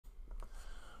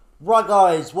Right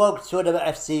guys, welcome to another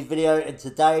FC video, and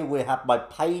today we have my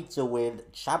pay-to-win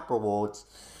champ rewards.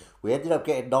 We ended up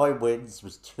getting 9 wins,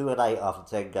 was 2 and 8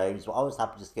 after 10 games, but I was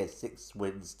happy just to get 6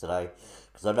 wins today,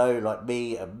 because I know like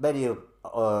me and many of you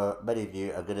are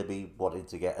going to be wanting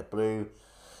to get a blue,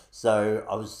 so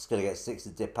I was just going to get 6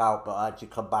 and dip out, but I actually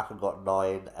come back and got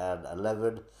 9 and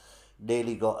 11,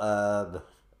 nearly got a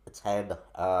 10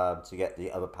 to get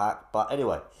the other pack, but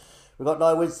anyway. We've got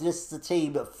 9 wins. This is the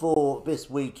team for this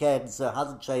weekend, so it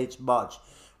hasn't changed much.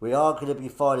 We are going to be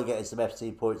finally getting some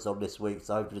FC points on this week,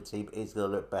 so hopefully the team is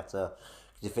going to look better.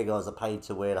 Because you figure as a pain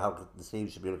to win, how the team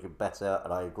should be looking better,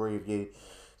 and I agree with you.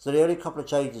 So the only couple of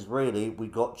changes, really, we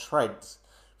got Trent,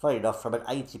 funny enough, from an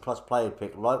 80-plus player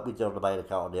pick, like we did on the main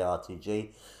account on the RTG.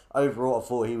 Overall, I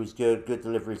thought he was good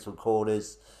deliveries from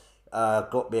corners,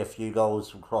 got me a few goals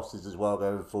from crosses as well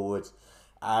going forward.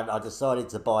 And I decided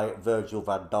to buy Virgil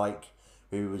van Dijk,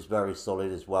 who was very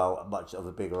solid as well, much of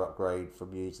a bigger upgrade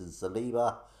from using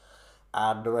Saliba.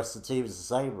 And the rest of the team is the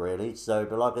same, really. So,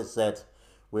 but like I said,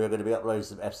 we're going to be uploading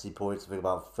some FC points, I think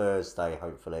about Thursday,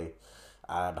 hopefully.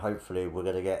 And hopefully we're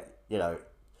going to get,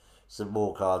 some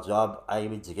more cards. I'm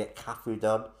aiming to get Cafu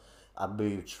done and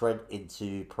move Trent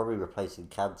into probably replacing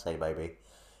Kante, maybe.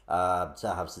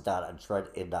 To have Zidane and Trent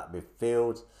in that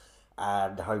midfield.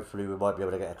 And hopefully we might be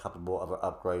able to get a couple more other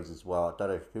upgrades as well. I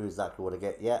don't know who exactly I want to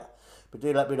get yet. But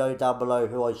do let me know down below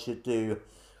who I should do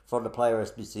from the player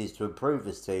SBCs to improve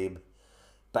this team.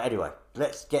 But anyway,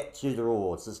 let's get to the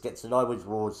rewards. Let's get to 9 wins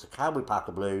rewards. So can we pack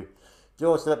a blue? Do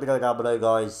also let me know down below,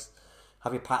 guys.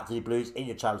 Have you packed any blues in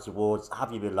your Champs Rewards?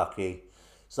 Have you been lucky?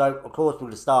 So, of course, we're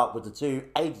going to start with the 2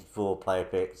 84 player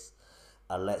picks.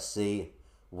 And let's see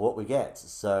what we get.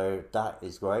 So, that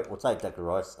is great. We'll take Declan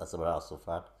Rice. That's an Arsenal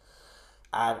fan.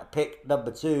 And pick number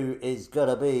 2 is going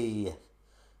to be,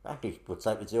 actually, we'll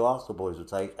take the 2 Arsenal boys, we'll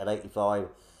take an 85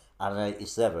 and an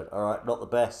 87. Alright, not the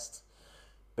best,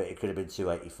 but it could have been 2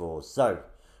 84s. So,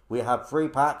 we have 3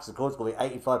 packs, of course, it's going to be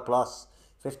 85 plus,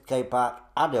 50k pack,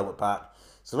 and the helmet pack.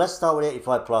 So, let's start with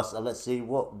 85 plus, and let's see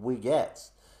what we get.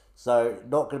 So,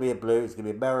 not going to be a blue, it's going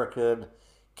to be American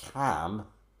Cam.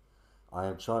 I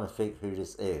am trying to think who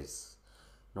this is.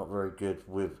 Not very good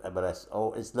with MLS.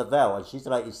 Oh, it's Lavelle, and she's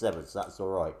an 87, so that's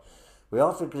alright. We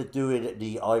are thinking of doing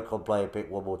the icon player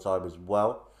pick one more time as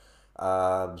well.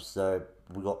 So,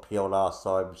 we got PL last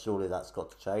time. Surely that's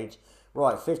got to change.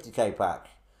 Right, 50k pack.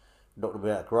 Not going to be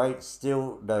that great.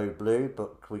 Still no blue,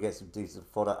 but can we get some decent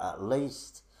fodder at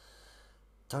least?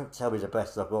 Don't tell me the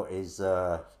best I've got is...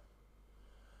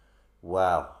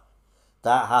 wow.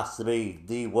 That has to be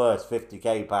the worst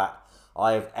 50k pack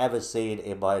I have ever seen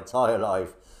in my entire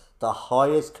life. The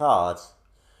highest card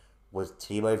was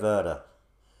Timo Werner.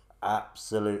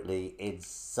 Absolutely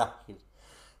insane.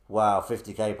 Wow,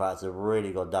 50k packs have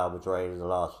really gone down the drain in the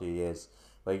last few years.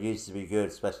 They used to be good,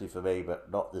 especially for me,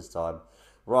 but not this time.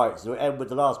 Right, so we end with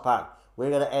the last pack.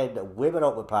 We're going to end with an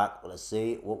ultimate pack. Let's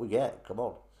see what we get. Come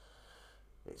on.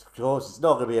 Of course, it's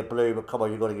not going to be a blue, but come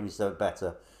on, you've got to give me something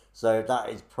better. So that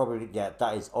is probably, yeah,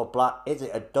 that is all black. Is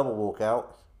it a double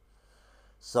walkout?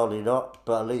 Solely not,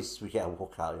 but at least we get a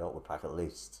walkout in the ultimate pack at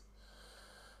least.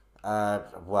 And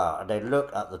wow, and then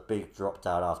look at the big drop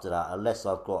down after that. Unless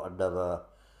I've got another,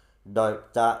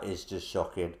 nope, that is just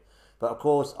shocking. But of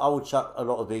course, I will chuck a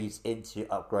lot of these into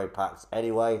upgrade packs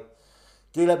anyway.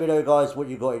 Do let me know, guys, what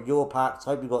you got in your packs.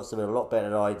 Hope you got something a lot better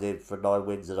than I did for 9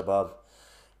 wins and above.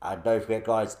 And don't forget,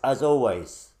 guys, as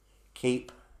always,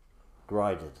 keep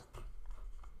grinding.